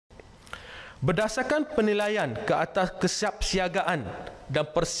Berdasarkan penilaian ke atas kesiapsiagaan dan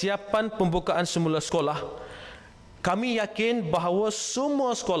persiapan pembukaan semula sekolah, kami yakin bahawa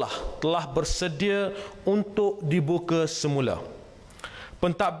semua sekolah telah bersedia untuk dibuka semula.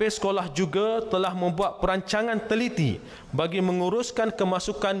 Pentadbir sekolah juga telah membuat perancangan teliti bagi menguruskan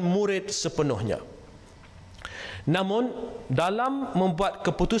kemasukan murid sepenuhnya. Namun, dalam membuat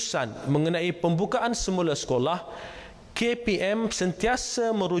keputusan mengenai pembukaan semula sekolah, KPM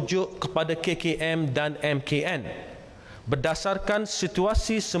sentiasa merujuk kepada KKM dan MKN. Berdasarkan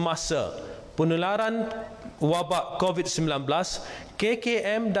situasi semasa penularan wabak COVID-19,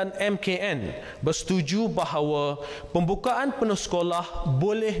 KKM dan MKN bersetuju bahawa pembukaan penuh sekolah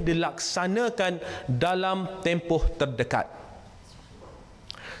boleh dilaksanakan dalam tempoh terdekat.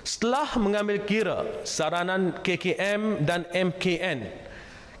 Setelah mengambil kira saranan KKM dan MKN,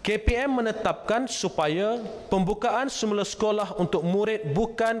 KPM menetapkan supaya pembukaan semula sekolah untuk murid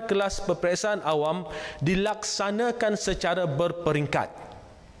bukan kelas peperiksaan awam dilaksanakan secara berperingkat.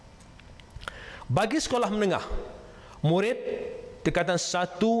 Bagi sekolah menengah, murid tingkatan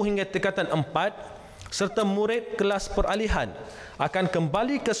 1 hingga tingkatan 4 serta murid kelas peralihan akan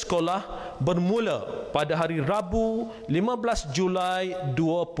kembali ke sekolah bermula pada hari Rabu 15 Julai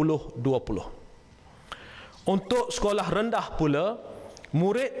 2020. Untuk sekolah rendah pula,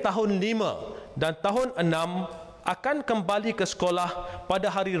 murid tahun 5 dan tahun 6 akan kembali ke sekolah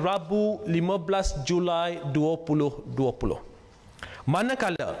pada hari Rabu 15 Julai 2020.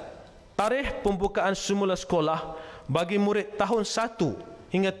 Manakala tarikh pembukaan semula sekolah bagi murid tahun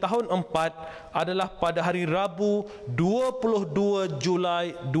 1 hingga tahun 4 adalah pada hari Rabu 22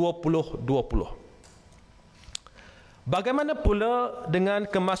 Julai 2020. Bagaimana pula dengan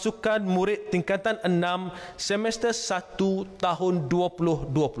kemasukan murid tingkatan 6 semester 1 tahun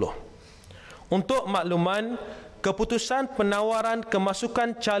 2020? Untuk makluman, keputusan penawaran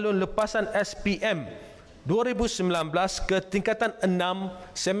kemasukan calon lepasan SPM 2019 ke tingkatan 6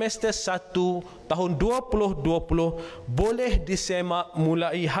 semester 1 tahun 2020 boleh disemak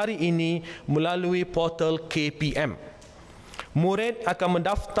mulai hari ini melalui portal KPM. Murid akan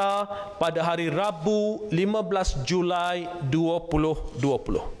mendaftar pada hari Rabu 15 Julai 2020.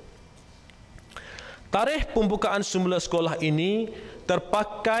 Tarikh pembukaan semula sekolah ini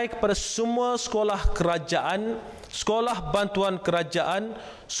terpakai kepada semua sekolah kerajaan, sekolah bantuan kerajaan,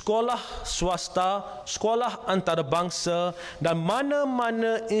 sekolah swasta, sekolah antarabangsa dan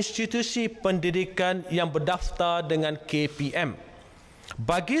mana-mana institusi pendidikan yang berdaftar dengan KPM.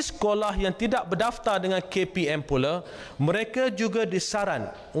 Bagi sekolah yang tidak berdaftar dengan KPM pula, mereka juga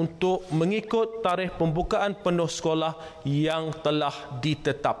disaran untuk mengikut tarikh pembukaan penuh sekolah yang telah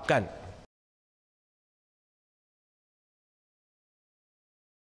ditetapkan.